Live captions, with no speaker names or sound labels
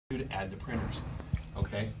add the printers.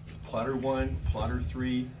 Okay, plotter 1, plotter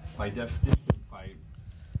 3, by definition,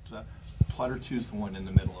 plotter 2 is the one in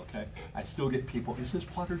the middle, okay? I still get people, is this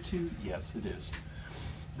plotter 2? Yes, it is.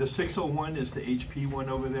 The 601 is the HP one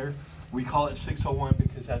over there. We call it 601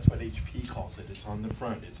 because that's what HP calls it. It's on the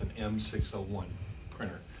front. It's an M601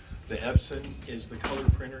 printer. The Epson is the color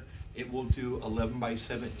printer. It will do 11 by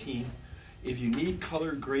 17. If you need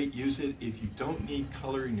color, great, use it. If you don't need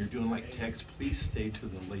color and you're doing like text, please stay to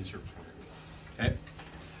the laser printer. Okay?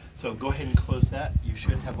 So go ahead and close that. You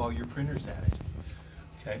should have all your printers added.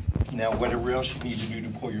 Okay? Now, whatever else you need to do to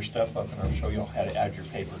pull your stuff up, and I'll show you how to add your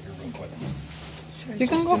paper here real quick. Sure, you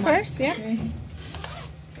can go first, yeah. Okay.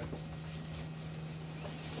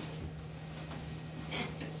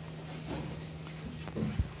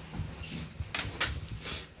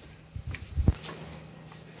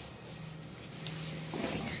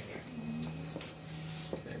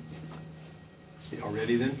 Y'all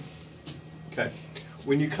ready then? Okay.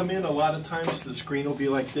 When you come in, a lot of times the screen will be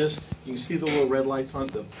like this. You can see the little red lights on.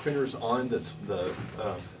 The printer's on. The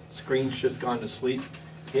screen's just gone to sleep.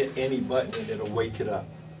 Hit any button and it'll wake it up.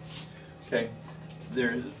 Okay.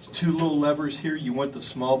 There's 2 little levers here. You want the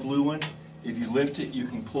small blue one. If you lift it, you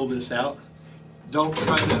can pull this out. Don't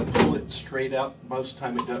try to pull it straight out. Most of the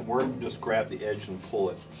time it doesn't work. Just grab the edge and pull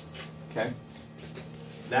it. Okay.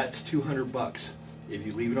 That's $200. If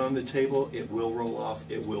you leave it on the table, it will roll off,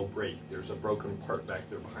 it will break. There's a broken part back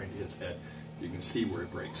there behind his head. You can see where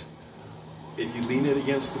it breaks. If you lean it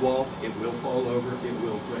against the wall, it will fall over, it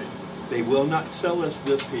will break. They will not sell us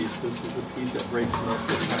this piece. This is the piece that breaks most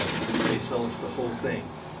of the time. They sell us the whole thing,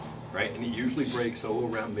 right? And it usually breaks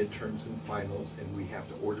around midterms and finals, and we have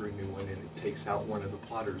to order a new one, and it takes out one of the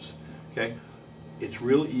plotters, okay? It's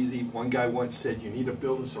real easy. One guy once said, you need to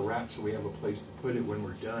build us a rack so we have a place to put it when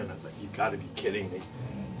we're done. I thought, you've got to be kidding me.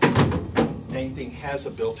 Dang thing has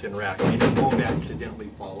a built-in rack, and it won't accidentally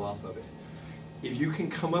fall off of it. If you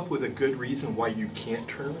can come up with a good reason why you can't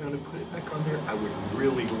turn around and put it back on there, I would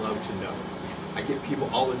really love to know. I get people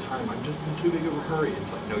all the time, I'm just in too big of a hurry.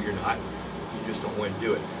 It's like, no, you're not. You just don't want to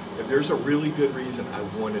do it. If there's a really good reason, I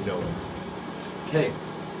want to know it. Okay.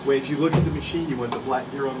 Well, if you look at the machine, you want the black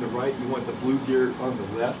gear on the right, you want the blue gear on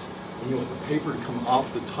the left, and you want the paper to come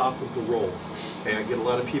off the top of the roll. Okay, I get a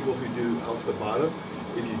lot of people who do off the bottom.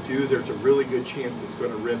 If you do, there's a really good chance it's going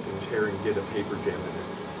to rip and tear and get a paper jam in it.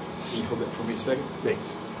 Can you hold that for me a second?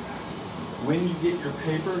 Thanks. When you get your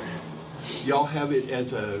paper, y'all have it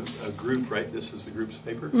as a group, right? This is the group's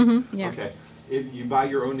paper? Mm-hmm, yeah. Okay. If you buy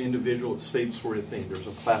your own individual, it's the same sort of thing. There's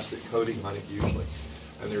a plastic coating on it usually,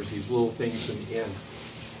 and there's these little things in the end.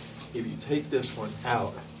 If you take this one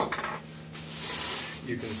out,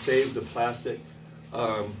 you can save the plastic.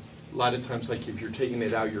 A lot of times, like if you're taking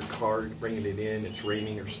it out of your car, bringing it in, it's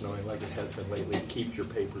raining or snowing like it has been lately, it keeps your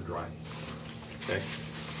paper dry. Okay.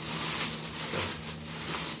 So,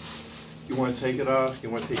 you want to take it off, you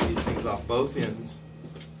want to take these things off both ends.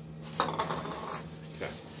 Okay.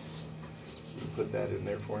 You put that in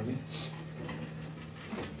there for me.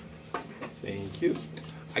 Thank you.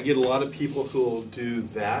 I get a lot of people who will do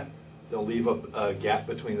that. They'll leave a gap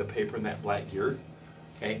between the paper and that black gear.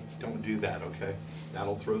 Okay, don't do that, okay?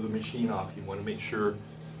 That'll throw the machine off. You want to make sure,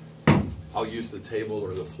 I'll use the table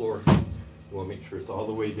or the floor. You want to make sure it's all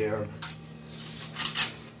the way down.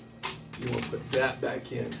 You want to put that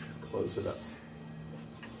back in, close it up.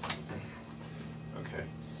 Okay,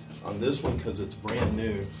 on this one, because it's brand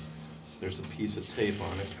new, there's a piece of tape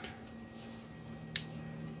on it.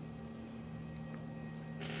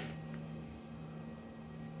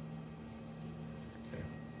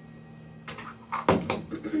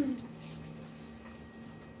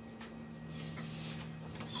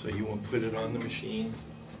 So you want to put it on the machine.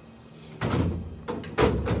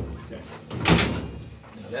 Okay.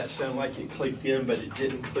 Now that sounded like it clicked in, but it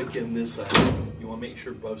didn't click in this side. You want to make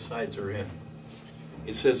sure both sides are in.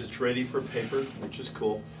 It says it's ready for paper, which is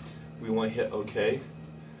cool. We want to hit OK.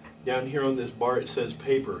 Down here on this bar it says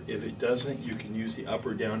paper. If it doesn't, you can use the up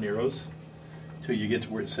or down arrows till you get to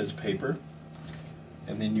where it says paper.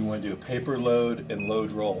 And then you want to do a paper load and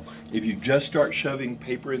load roll. If you just start shoving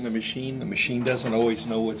paper in the machine doesn't always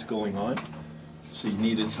know what's going on. So you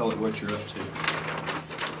need to tell it what you're up to.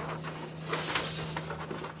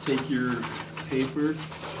 Take your paper,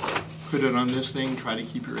 put it on this thing, try to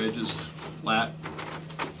keep your edges flat,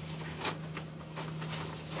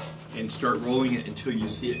 and start rolling it until you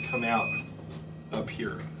see it come out up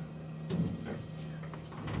here. Okay.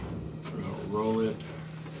 Roll it.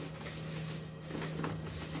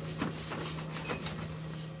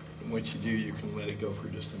 Once you do, you can let it go for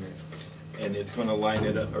just a minute. And it's going to line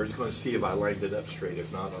it up, or it's going to see if I lined it up straight.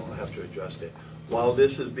 If not, I'll have to adjust it. while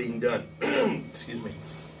this is being done, excuse me,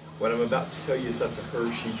 what I'm about to tell you is up to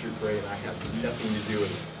her. She's your grade. I have nothing to do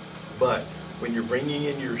with it. But when you're bringing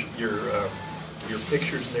in your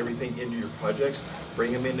pictures and everything into your projects,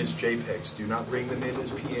 bring them in as JPEGs. Do not bring them in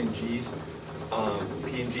as PNGs.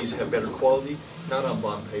 PNGs have better quality, not on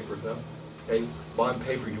bond paper though. Okay, bond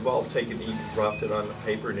paper, you've all taken it, dropped it on the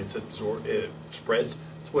paper, and it spreads.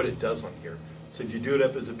 That's what it does on here. So if you do it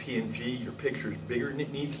up as a PNG, your picture is bigger than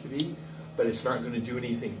it needs to be, but it's not going to do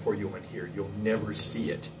anything for you on here. You'll never see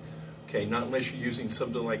it. Okay, not unless you're using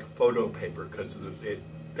something like photo paper, because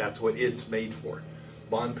that's what it's made for.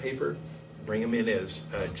 Bond paper, bring them in as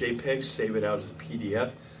JPEGs, save it out as a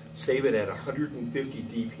PDF, save it at 150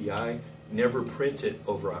 DPI, never print it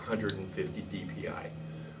over 150 DPI.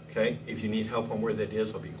 Okay, if you need help on where that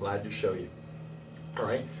is, I'll be glad to show you. All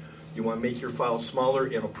right, you want to make your file smaller,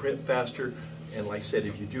 it'll print faster, and like I said,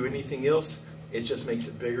 if you do anything else, it just makes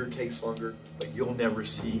it bigger, takes longer, but you'll never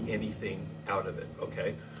see anything out of it,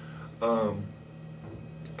 okay?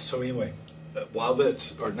 So anyway, now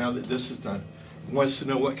that this is done, he wants to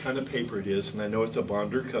know what kind of paper it is, and I know it's a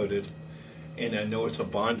bonder coated, and I know it's a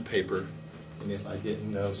bond paper, and if I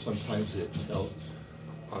didn't know, sometimes it tells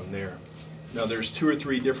on there. Now there's 2 or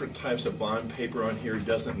 3 different types of bond paper on here. It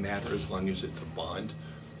doesn't matter as long as it's a bond.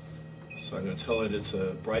 So I'm going to tell it it's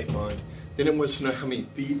a bright bond. Then it wants to know how many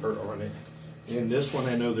feet are on it. In this one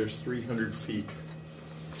I know there's 300 feet.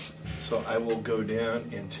 So I will go down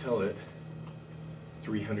and tell it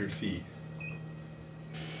 300 feet.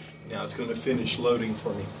 Now it's going to finish loading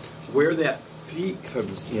for me. Where that feet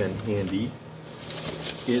comes in handy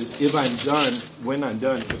is if I'm done, when I'm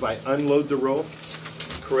done, if I unload the roll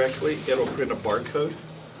correctly, it'll print a barcode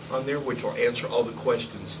on there, which will answer all the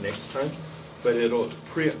questions next time. But it'll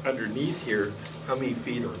print underneath here how many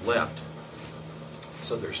feet are left.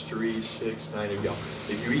 So there's 3, 6, 9 of y'all.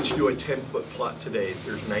 If you each do a 10-foot plot today,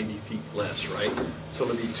 there's 90 feet less, right? So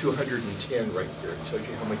it'll be 210 right here. It tells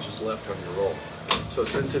you how much is left on your roll. So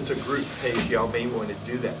since it's a group page, y'all may want to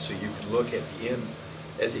do that so you can look at the end.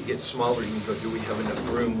 As it gets smaller, you can go, do we have enough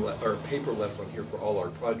room or paper left on here for all our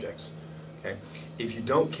projects? Okay. If you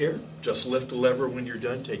don't care, just lift the lever when you're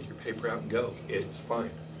done, take your paper out and go. It's fine.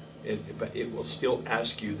 But it will still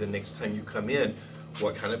ask you the next time you come in,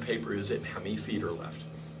 what kind of paper is it and how many feet are left.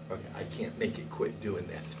 Okay, I can't make it quit doing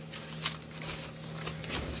that.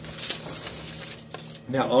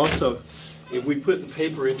 Now also, if we put the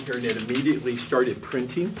paper in here and it immediately started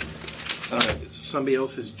printing, somebody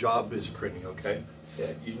else's job is printing, okay?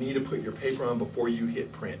 Yeah, you need to put your paper on before you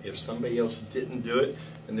hit print. If somebody else didn't do it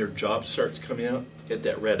and their job starts coming out, hit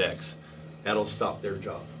that red X. That'll stop their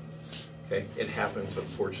job. Okay, it happens,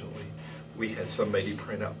 unfortunately. We had somebody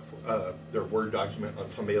print out their Word document on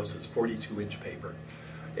somebody else's 42-inch paper.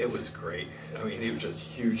 It was great. I mean, it was a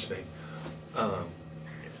huge thing.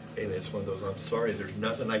 And it's one of those, I'm sorry, there's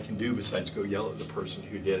nothing I can do besides go yell at the person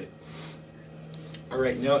who did it. All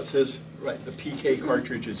right, now it says, right, the PK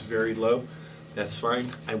cartridge is very low. That's fine.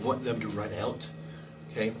 I want them to run out.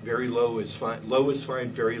 Okay, very low is fine. Low is fine,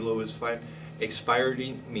 very low is fine. Expired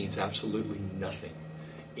ink means absolutely nothing.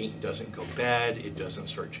 Ink doesn't go bad, it doesn't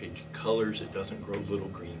start changing colors, it doesn't grow little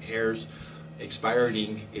green hairs. Expired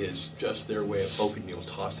ink is just their way of hoping you'll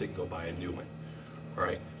toss it and go buy a new one. All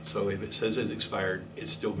right, so if it says it's expired,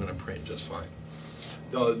 it's still going to print just fine.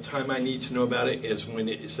 The time I need to know about it is when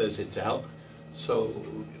it says it's out. So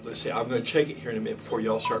let's say I'm going to check it here in a minute before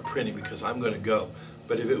y'all start printing because I'm going to go.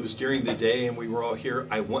 But if it was during the day and we were all here,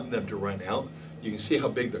 I want them to run out. You can see how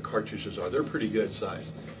big the cartridges are. They're pretty good size.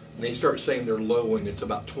 And they start saying they're low when it's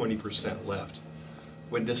about 20% left.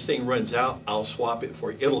 When this thing runs out, I'll swap it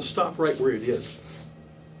for you. It'll stop right where it is.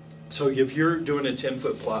 So if you're doing a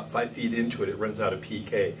 10-foot plot, 5 feet into it, it runs out of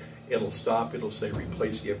PK. It'll stop. It'll say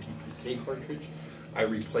replace the empty PK cartridge. I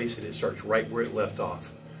replace it. It starts right where it left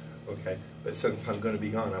off. Okay, but since I'm going to be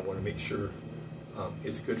gone, I want to make sure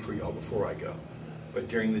it's good for y'all before I go. But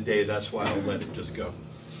during the day, that's why I'll let it just go.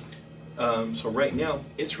 So right now,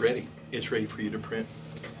 it's ready. It's ready for you to print.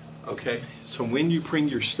 Okay, so when you bring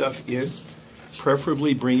your stuff in,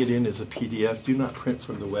 preferably bring it in as a PDF. Do not print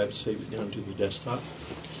from the web. Save it down to the desktop.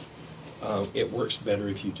 It works better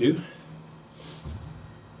if you do.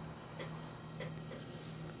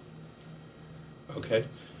 Okay,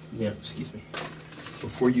 now, excuse me.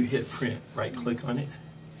 Before you hit print, right-click on it,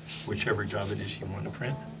 whichever job it is you want to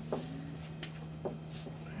print.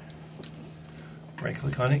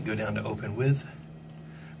 Right-click on it, go down to Open With,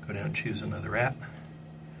 go down and choose another app,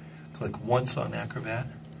 click once on Acrobat,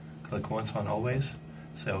 click once on Always,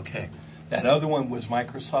 say OK. That other one was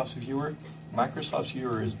Microsoft's Viewer. Microsoft's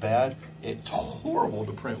Viewer is bad. It's horrible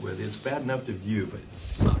to print with. It's bad enough to view, but it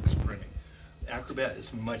sucks printing. Acrobat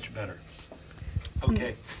is much better.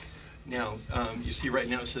 Okay. Now, you see right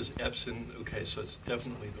now it says Epson. Okay, so it's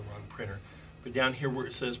definitely the wrong printer. But down here where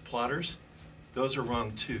it says plotters, those are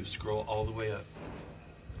wrong too. Scroll all the way up.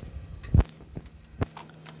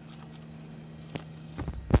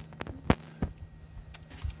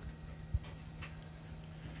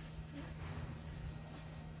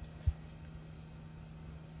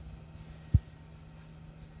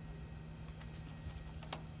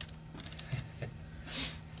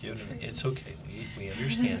 It's okay. We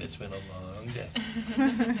understand. It's been a long day.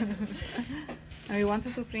 And we want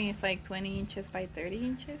the screen is like 20 inches by 30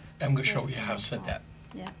 inches. I'm going to show you how to set that.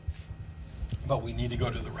 Yeah. But we need to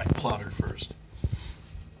go to the right plotter first.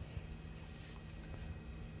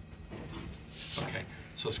 Okay,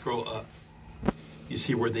 so scroll up. You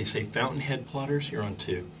see where they say fountainhead plotters? You're on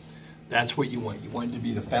 2. That's what you want. You want it to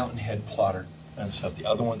be the fountainhead plotter and stuff. The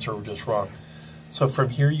other ones are just wrong. So from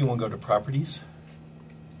here, you want to go to properties.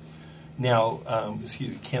 Now, excuse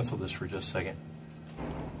me, cancel this for just a second.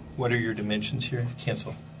 What are your dimensions here?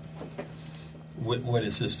 Cancel. What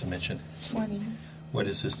is this dimension? 20. What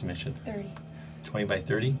is this dimension? 30. 20 by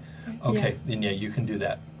 30? Okay, then yeah, you can do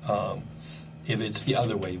that. If it's the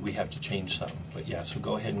other way, we have to change something. But yeah, so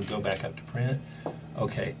go ahead and go back up to print.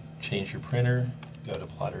 Okay, change your printer. Go to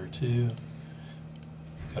plotter 2.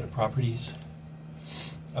 Go to properties.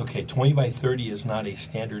 Okay, 20 by 30 is not a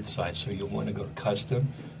standard size, so you'll want to go to custom.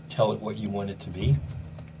 Tell it what you want it to be.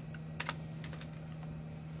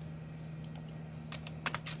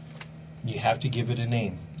 You have to give it a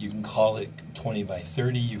name. You can call it 20 by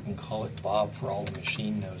 30. You can call it Bob for all the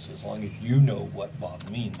machine knows, as long as you know what Bob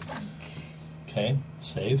means. Okay,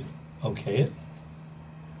 save. Okay it.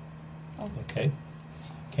 Okay.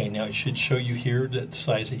 Okay, now it should show you here the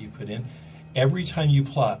size that you put in. Every time you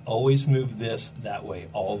plot, always move this that way,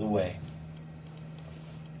 all the way.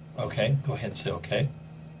 Okay, go ahead and say okay.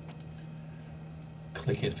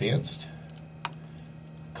 Click Advanced.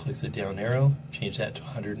 Click the down arrow, change that to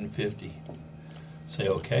 150. Say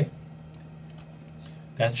OK.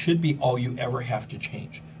 That should be all you ever have to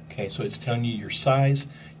change. Okay, so it's telling you your size.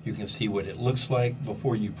 You can see what it looks like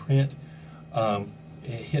before you print.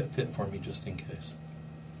 Hit fit for me just in case.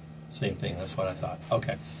 Same thing, that's what I thought.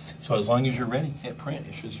 Okay, so as long as you're ready, hit print.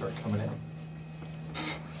 It should start coming out.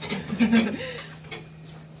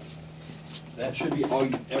 That should be all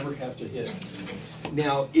you ever have to hit.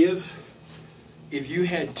 Now, if you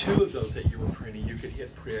had 2 of those that you were printing, you could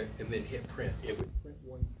hit print and then hit print. It would print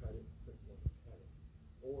one, cut it, print one, cut it.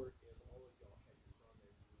 Or if all of y'all had these on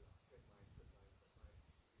there, you would print line, print line, print line.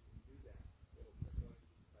 You can do that. It'll print one,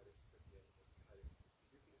 cut it, print the other one, cut it.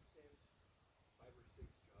 You can send 5 or 6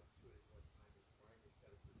 jobs to it at one time. It's fine. It's got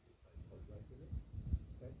a pretty good size hard drive in it.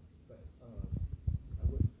 Okay, but I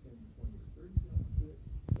wouldn't send 20 or 30 jobs to it.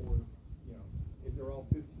 Or if they're all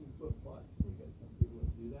 15-foot plots, we got some people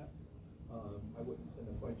that do that. I wouldn't send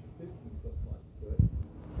a bunch of 15-foot plots to it.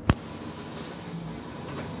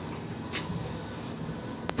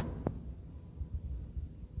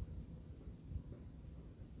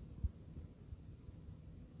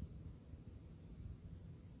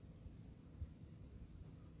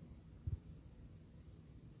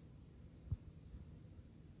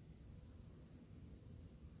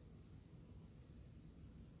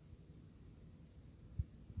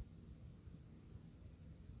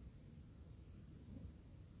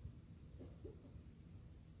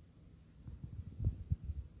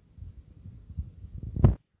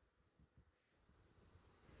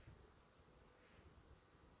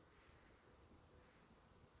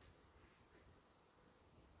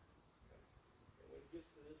 Gets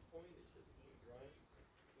to this point, it says ink dry.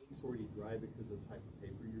 Ink's already dry because of the type of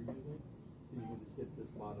paper you're using. So you can just hit this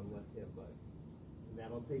bottom left-hand button. And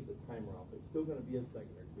that'll take the timer off. It's still going to be a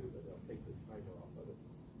second or two, but it'll take the timer off of it.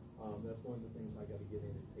 That's one of the things I got to get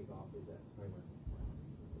in and take off is that timer.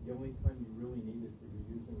 The only time you really need it is if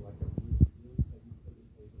you're using like a really heavy printed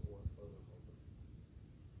paper or a photo paper.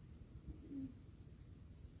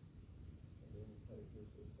 And then you cut it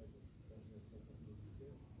just for a second. And then second move you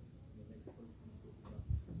here. And the next person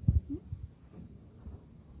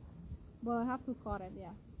Well, I have to cut it,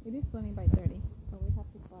 yeah. It is 20 by 30, so we have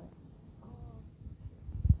to cut it.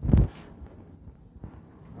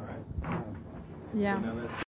 All right. Yeah. So now that's